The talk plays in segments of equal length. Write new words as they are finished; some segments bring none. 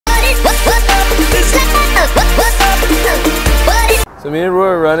So me and Roy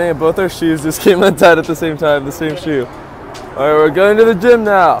are running and both our shoes just came untied at the same time, the same shoe. Alright, we're going to the gym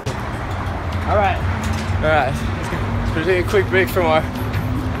now. Alright, we're taking a quick break from our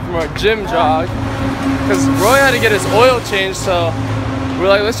gym jog because Roy had to get his oil changed, so we're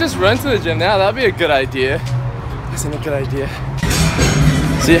like, let's just run to the gym now. That'd be a good idea. Isn't a good idea.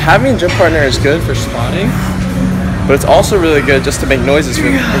 See, having a gym partner is good for spotting, but it's also really good just to make noises for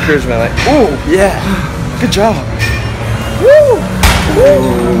encouragement. Like, oh yeah, good job. Woo!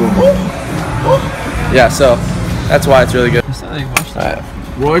 Yeah, so that's why it's really good. Alright,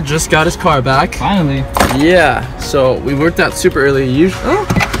 Roy just got his car back. Finally. Yeah, so we worked out super early.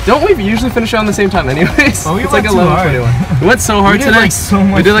 Don't we usually finish around the same time anyways? Oh, it's like 11:21. We went so hard today. Like so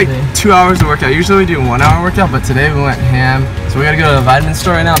much we did like today. 2 hours of workout. Usually we do a 1 hour workout, but today we went ham. So we gotta go to the vitamin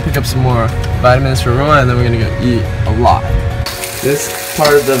store right now and pick up some more vitamins for Roy, and then we're gonna go eat a lot. This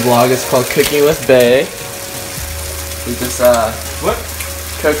part of the vlog is called Cooking with Bae. We just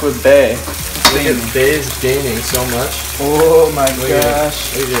cook with Bae. Look at Bae's gaining so much. Oh my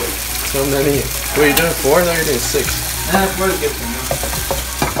gosh. Look at so many. Wait, you're doing 4? No, you're doing 6. 4 is good for me.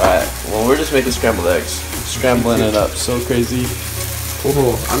 Alright, well we're just making scrambled eggs. Scrambling it up, so crazy.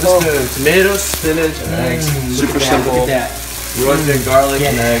 Oh, I'm just doing tomatoes, spinach, and eggs. Super simple. We're doing garlic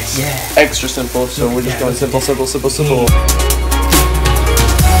and eggs. Extra simple, so we're just going simple.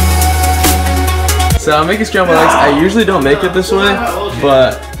 So I'm making scrambled eggs. I usually don't make it this way,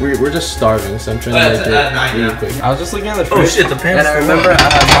 but we're just starving, so I'm trying to make it really quick. I was just looking at the fridge, and I remember I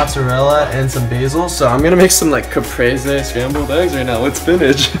had mozzarella and some basil, so I'm gonna make some like caprese scrambled eggs right now with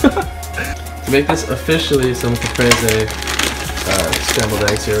spinach. To make this officially some caprese scrambled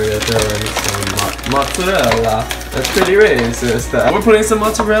eggs, here we're gonna throw in some mozzarella. That's pretty racist. We're putting some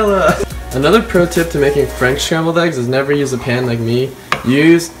mozzarella. Another pro tip to making French scrambled eggs is never use a pan like me.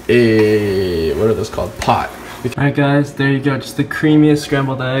 Use a, what are those called? Pot. Alright guys, there you go, just the creamiest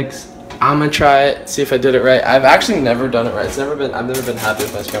scrambled eggs. I'm gonna try it, see if I did it right. I've actually never done it right. I've never been happy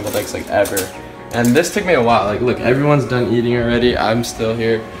with my scrambled eggs like ever. And this took me a while. Like look, everyone's done eating already. I'm still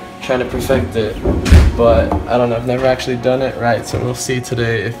here trying to perfect it. But I don't know, I've never actually done it right. So we'll see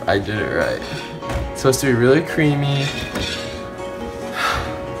today if I did it right. It's supposed to be really creamy.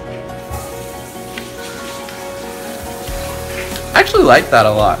 I actually like that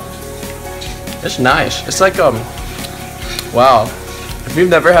a lot. It's nice. It's like wow. If you've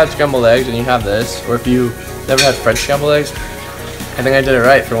never had scrambled eggs and you have this, or if you never had French scrambled eggs, I think I did it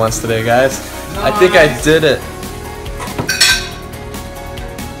right for once today, guys. I think I did it.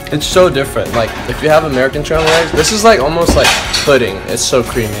 It's so different. Like if you have American scrambled eggs, this is like almost like pudding. It's so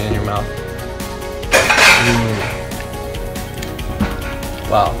creamy in your mouth.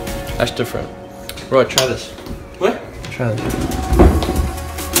 Wow, that's different. Roy, try this. What? Try this.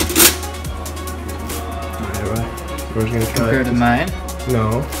 We're gonna try compared to mine?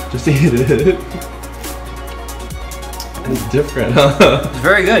 No, just eat it. It's different, huh? It's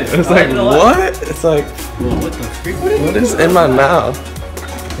very good. It's like, what? It's like, well, what the freak? What is in my mouth?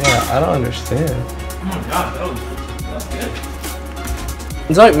 Yeah, I don't understand. Oh my god, that's good.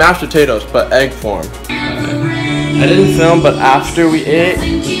 It's like mashed potatoes, but egg form. I didn't film, but after we ate,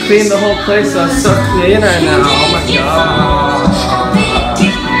 we cleaned the whole place up. So clean right now. Oh my god.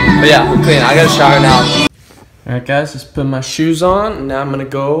 But yeah, we're clean. I gotta shower now. Alright guys, just put my shoes on, and now I'm gonna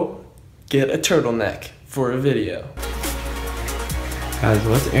go get a turtleneck for a video. Guys,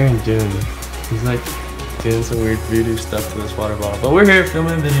 what's Aaron doing? He's like doing some weird voodoo stuff to this water bottle. But we're here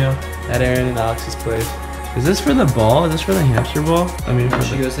filming a video at Aaron and Alex's place. Is this for the ball? Is this for the hamster ball? I mean, no,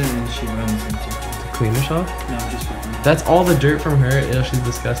 she goes in and she runs into to clean herself? No, just for her. That's all the dirt from her. Ew, she's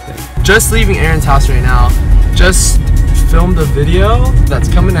disgusting. Just leaving Aaron's house right now. Just filmed a video that's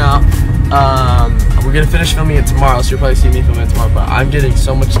coming out. We're gonna finish filming it tomorrow, so you'll probably see me filming it tomorrow, but I'm getting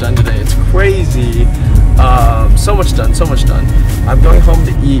so much done today. It's crazy. So much done. I'm going home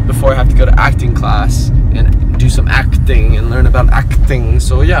to eat before I have to go to acting class and do some acting and learn about acting.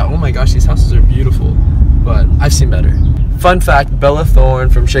 So yeah, oh my gosh, these houses are beautiful, but I've seen better. Fun fact, Bella Thorne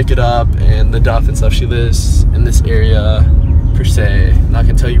from Shake It Up and The Duff and stuff, she lives in this area per se. I'm not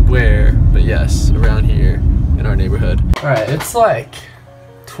gonna tell you where, but yes, around here in our neighborhood. Alright, it's like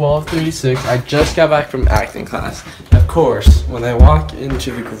 12:36. I just got back from acting class. Of course, when I walk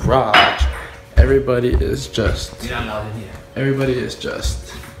into the garage, everybody is just,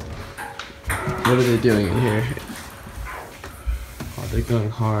 what are they doing in here? Oh, they're going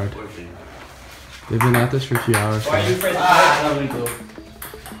hard. They've been at this for a few hours. Why are you afraid to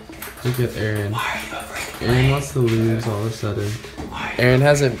Look at Aaron. Aaron wants to lose all of a sudden. Aaron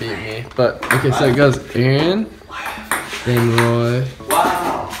hasn't beat me, but okay, so it goes Aaron, then Roy,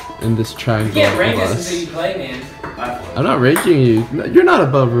 and this triangle. You can't rank us until you play, man. I'm not raging you. You're not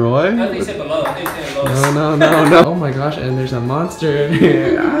above Roy. I think say below. I think say below. No. Oh my gosh, and there's a monster in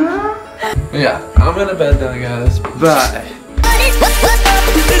here. Yeah, I'm gonna bed now, guys. Bye.